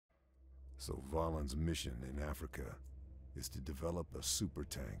So Valen's mission in Africa is to develop a super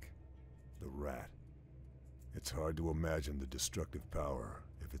tank, the Rat. It's hard to imagine the destructive power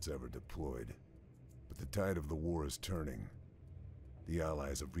if it's ever deployed. But the tide of the war is turning. The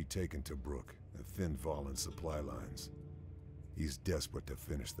Allies have retaken Tobruk and thinned Valen's supply lines. He's desperate to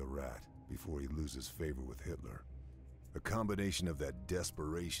finish the Rat before he loses favor with Hitler. A combination of that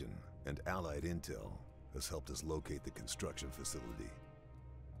desperation and Allied intel has helped us locate the construction facility.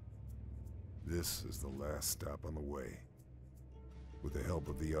 This is the last stop on the way. With the help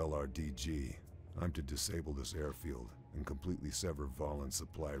of the LRDG, I'm to disable this airfield and completely sever Valen's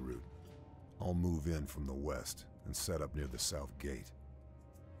supply route. I'll move in from the west and set up near the south gate.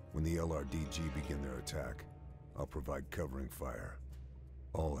 When the LRDG begin their attack, I'll provide covering fire.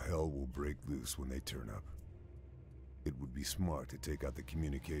 All hell will break loose when they turn up. It would be smart to take out the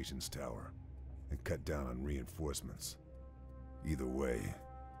communications tower and cut down on reinforcements. Either way,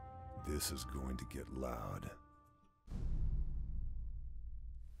 this is going to get loud.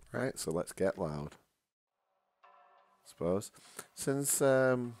 Right, so let's get loud. I suppose. Since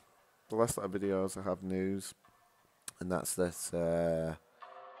the last lot of videos I have news, and that's that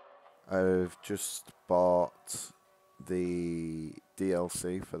I've just bought the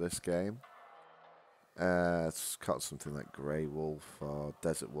DLC for this game. It's called something like Grey Wolf or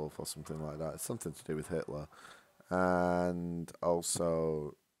Desert Wolf or something like that. It's something to do with Hitler. And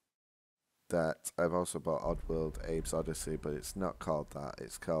also that I've also bought Oddworld Abe's Odyssey, but it's not called that.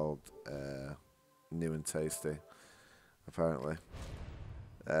 It's called New and Tasty, apparently.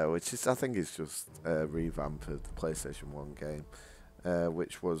 Which is, I think, is just a revamp of the PlayStation 1 game,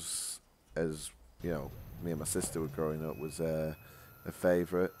 which was, as you know, me and my sister were growing up, was a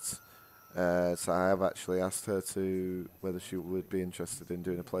favourite. So I have actually asked her to whether she would be interested in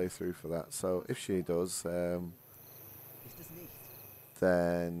doing a playthrough for that. So if she does,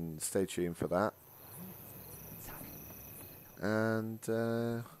 then stay tuned for that. And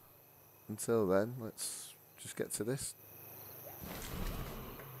until then, let's just get to this.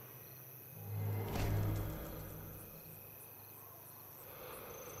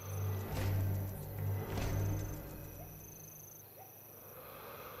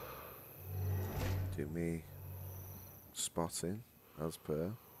 Do me spotting as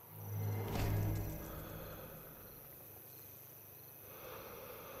per.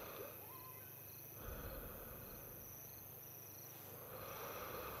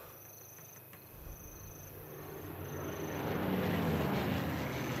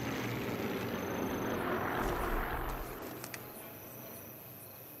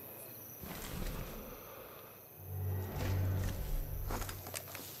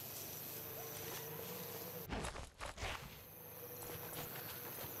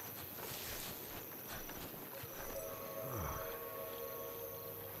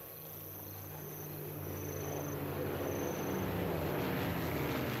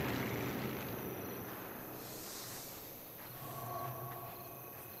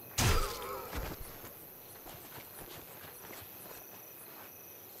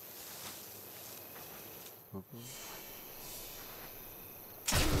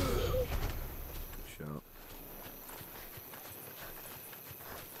 Shot.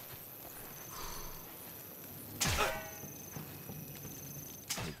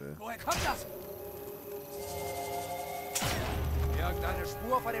 Okay. Woher kommt das? Irgendeine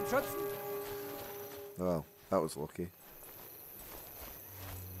Spur von dem Schützen? Oh, that was lucky.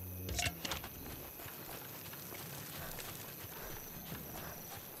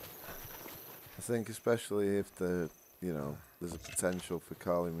 I think especially if there's a potential for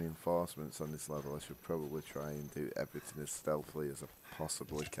calling reinforcements on this level, I should probably try and do everything as stealthily as I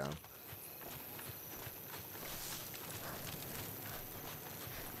possibly can.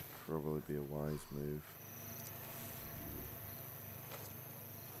 Probably be a wise move.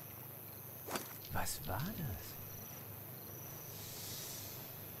 Was war das?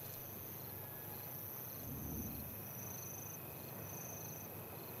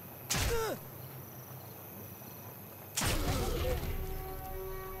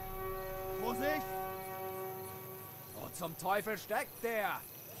 Vorsicht! Wo zum Teufel steckt der?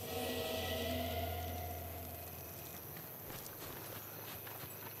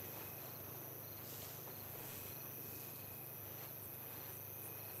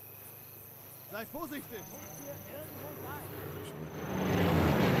 Sei vorsichtig!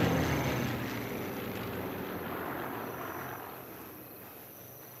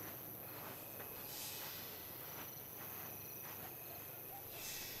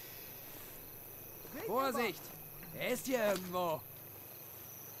 Vorsicht! Er ist hier irgendwo!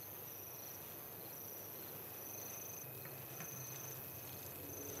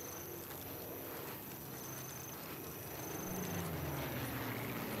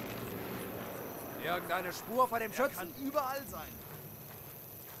 Irgendeine Spur von dem Schützen? Kann überall sein.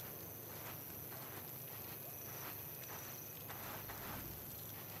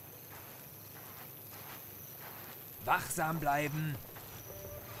 Wachsam bleiben.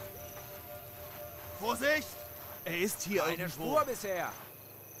 Vorsicht! Er ist hier Keine irgendwo. Spur bisher.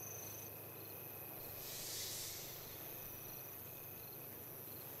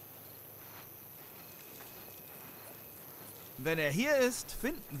 Wenn er hier ist,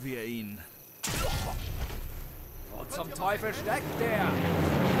 finden wir ihn. Wo zum Teufel steckt der?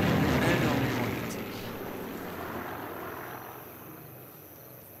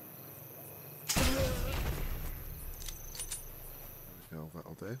 There we go,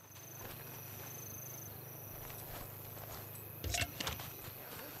 that'll do.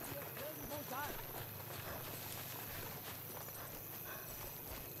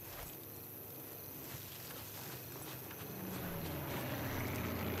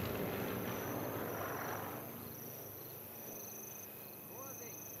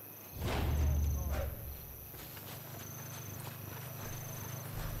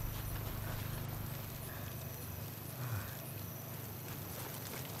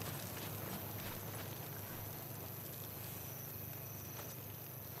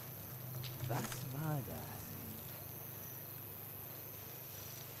 Was war das?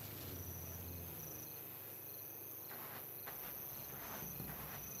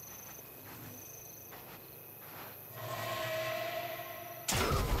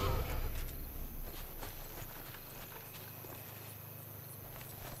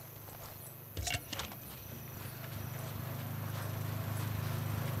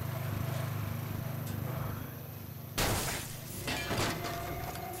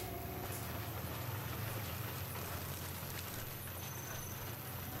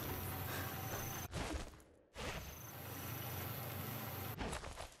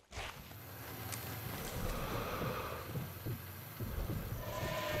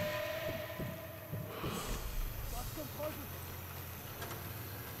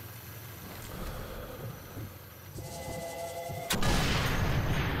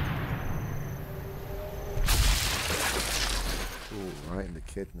 Ooh, right in the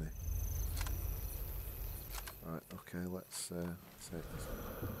kidney. Right, okay, let's take this.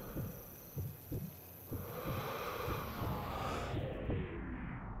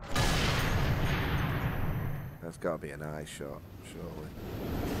 That's got to be an eye shot, surely.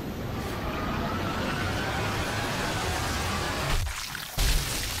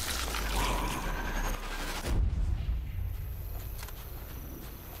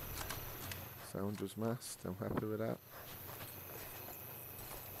 Sound was masked, I'm happy with that.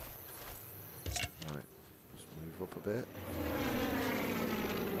 Right, just move up a bit.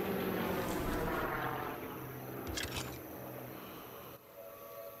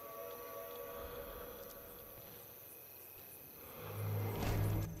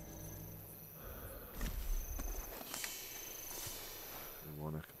 And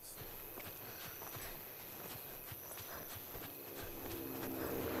one I can see.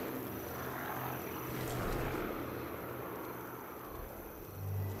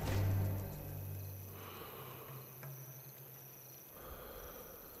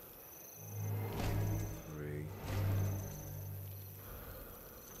 Three.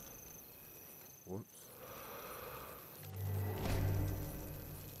 Whoops.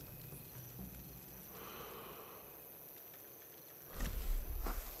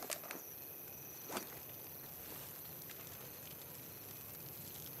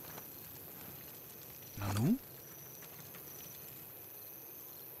 Nanu?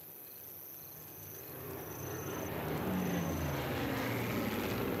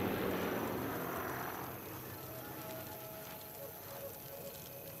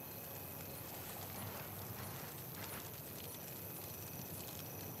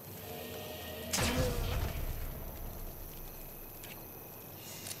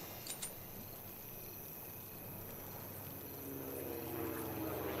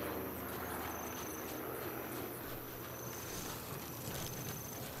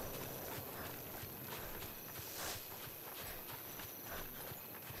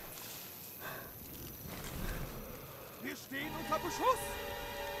 Wir stehen unter Beschuss!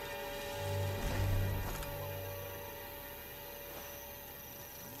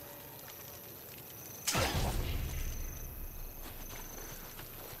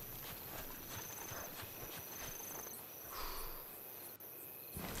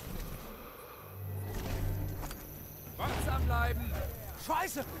 Wachsam bleiben!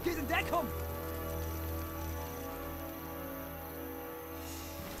 Scheiße! Geht in Deckung!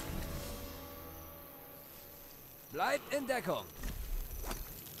 Bleibt in Deckung!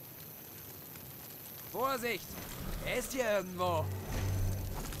 Vorsicht! Er ist hier irgendwo.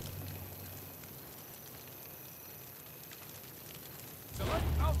 Zurück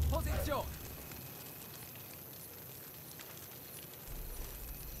auf Position.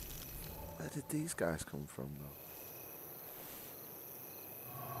 Where did these guys come from, though?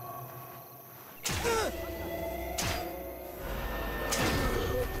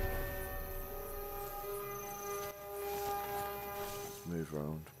 Let's move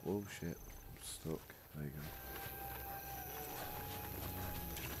around. Oh shit, I'm stuck. There you go.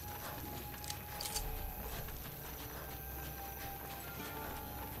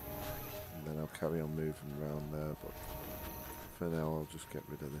 And then I'll carry on moving around there, but for now I'll just get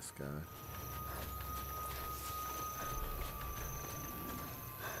rid of this guy.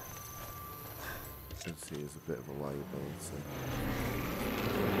 You can see he's a bit of a liability.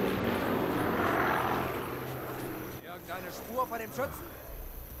 Irgendeine Spur von dem Schützen?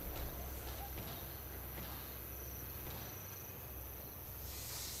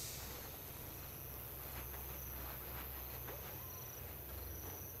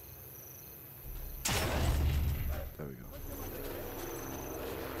 There we go.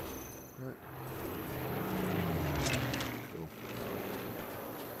 Right. Cool.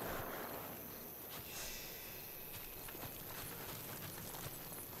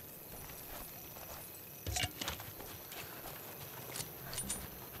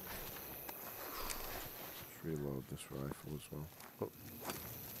 Let's reload this rifle as well. Oh.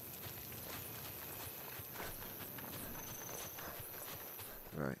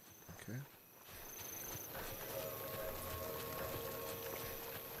 Right, okay.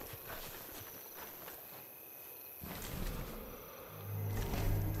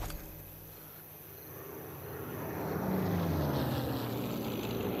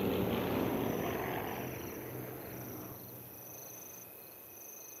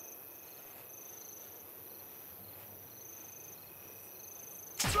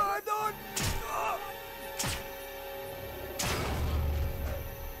 Verdammt!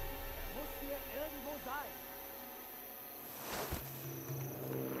 Muss hier irgendwo sein.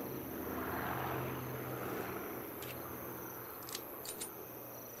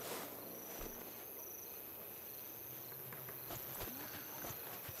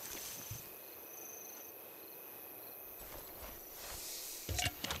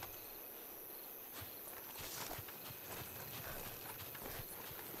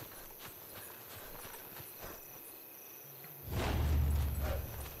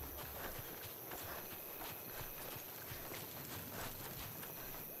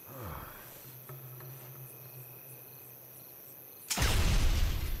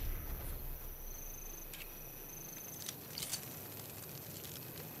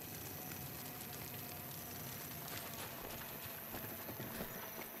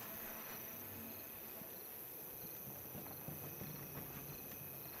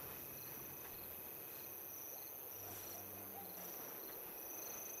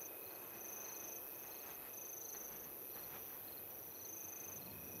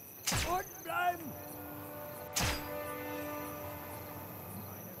 Unten bleiben!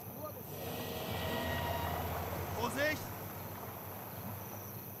 Vorsicht!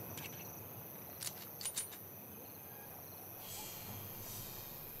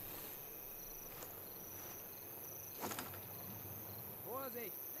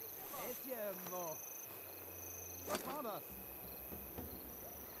 Vorsicht! Er ist hier irgendwo. Was war das?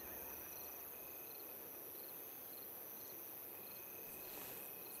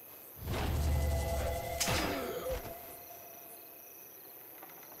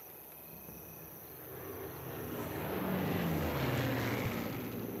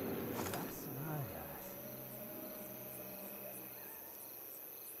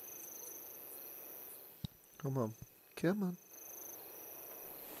 Come on. Come on.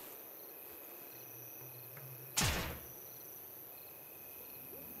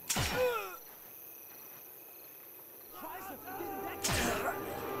 Scheiße! Geh weg!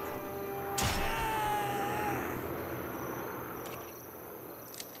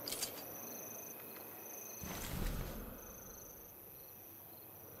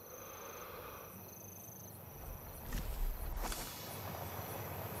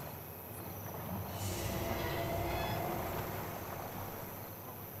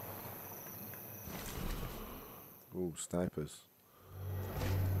 Ooh, snipers.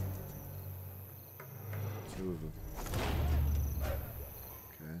 Two of them.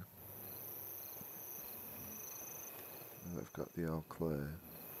 Okay. Now they've got the all clear.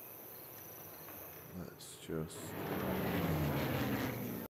 Let's just